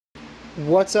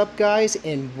What's up, guys,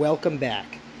 and welcome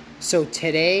back. So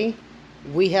today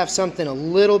we have something a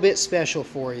little bit special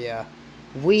for you.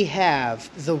 We have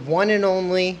the one and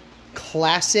only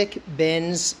classic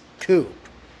Benz coupe.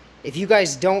 If you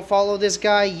guys don't follow this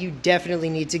guy, you definitely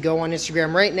need to go on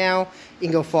Instagram right now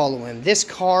and go follow him. This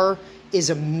car is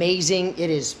amazing. It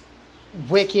is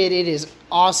wicked. It is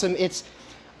awesome. It's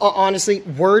honestly,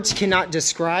 words cannot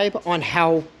describe on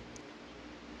how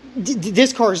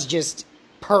this car is just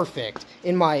perfect,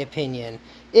 in my opinion.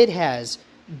 It has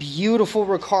beautiful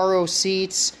Recaro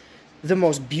seats, the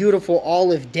most beautiful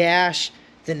olive dash,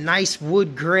 the nice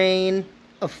wood grain,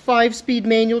 a 5-speed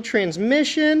manual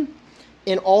transmission,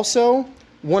 and also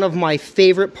one of my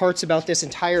favorite parts about this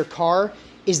entire car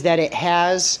is that it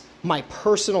has my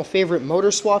personal favorite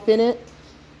motor swap in it.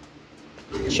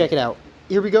 Check it out.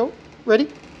 Here we go. Ready?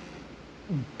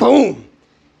 Boom!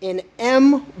 An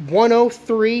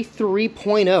M103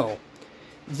 3.0.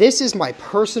 This is my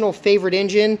personal favorite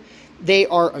engine. They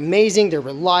are amazing. They're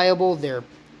reliable. They're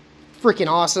freaking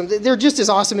awesome. They're just as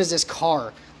awesome as this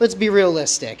car. Let's be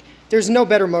realistic. There's no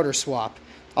better motor swap.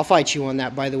 I'll fight you on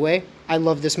that, by the way. I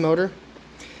love this motor.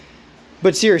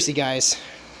 But seriously, guys,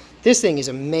 this thing is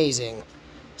amazing.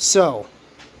 So,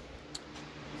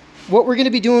 what we're going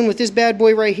to be doing with this bad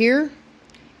boy right here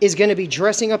is going to be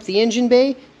dressing up the engine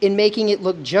bay and making it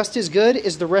look just as good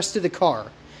as the rest of the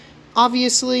car.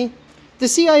 Obviously, the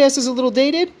CIS is a little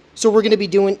dated, so we're going to be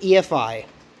doing EFI.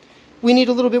 We need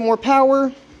a little bit more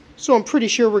power, so I'm pretty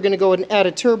sure we're going to go ahead and add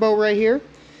a turbo right here.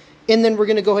 And then we're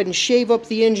going to go ahead and shave up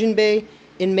the engine bay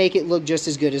and make it look just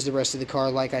as good as the rest of the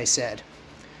car, like I said.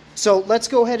 So let's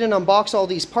go ahead and unbox all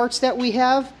these parts that we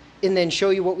have and then show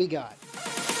you what we got.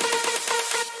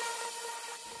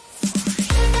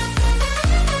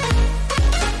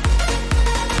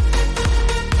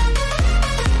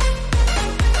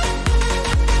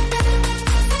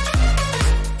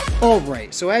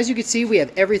 Alright, so as you can see, we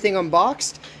have everything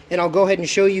unboxed, and I'll go ahead and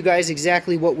show you guys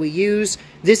exactly what we use.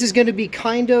 This is going to be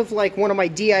kind of like one of my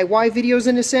DIY videos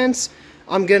in a sense.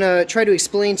 I'm going to try to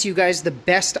explain to you guys the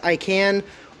best I can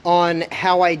on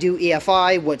how I do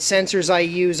EFI, what sensors I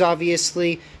use,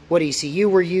 obviously, what ECU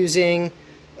we're using,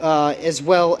 as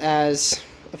well as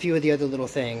a few of the other little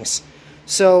things.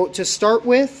 So to start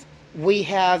with, we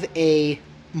have a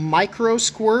micro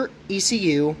squirt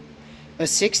ECU, a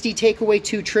 60 takeaway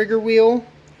 2 trigger wheel.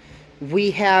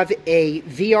 We have a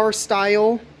VR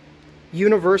style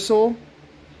universal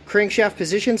crankshaft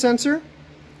position sensor.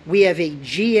 We have a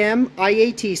GM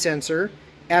IAT sensor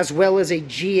as well as a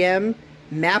GM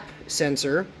map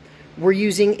sensor. We're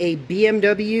using a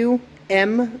BMW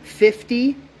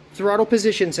M50 throttle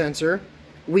position sensor.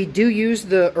 We do use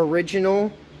the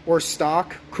original or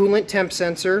stock coolant temp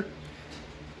sensor.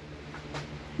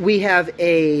 We have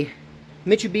a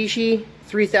Mitsubishi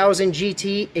 3000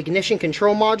 GT ignition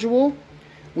control module.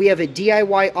 We have a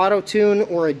DIY auto tune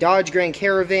or a Dodge Grand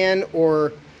Caravan,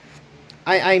 or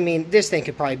I mean, this thing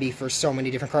could probably be for so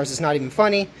many different cars, it's not even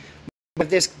funny.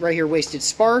 But this right here, Wasted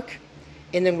Spark.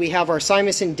 And then we have our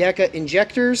Simonson Deca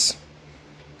injectors.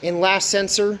 And last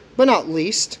sensor, but not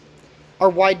least,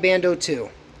 our wideband O2.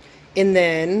 And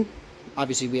then,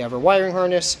 obviously, we have our wiring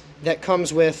harness that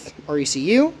comes with our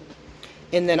ECU.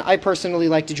 And then I personally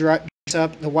like to dress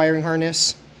up the wiring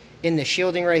harness in the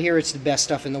shielding right here. It's the best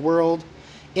stuff in the world.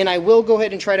 And I will go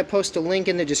ahead and try to post a link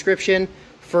in the description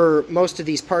for most of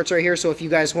these parts right here. So if you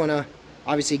guys want to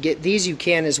obviously get these, you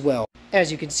can as well. As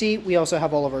you can see, we also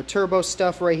have all of our turbo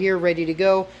stuff right here ready to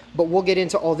go. But we'll get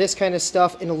into all this kind of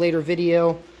stuff in a later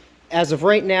video. As of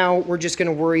right now, we're just going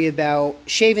to worry about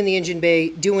shaving the engine bay,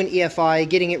 doing EFI,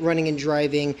 getting it running and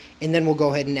driving, and then we'll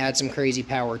go ahead and add some crazy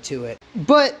power to it.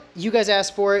 But you guys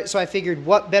asked for it, so I figured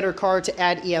what better car to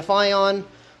add EFI on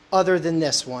other than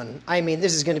this one. I mean,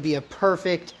 this is going to be a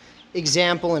perfect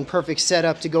example and perfect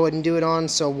setup to go ahead and do it on,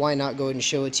 so why not go ahead and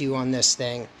show it to you on this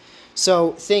thing.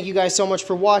 So thank you guys so much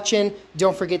for watching.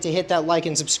 Don't forget to hit that like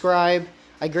and subscribe.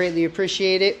 I greatly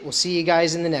appreciate it. We'll see you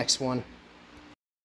guys in the next one.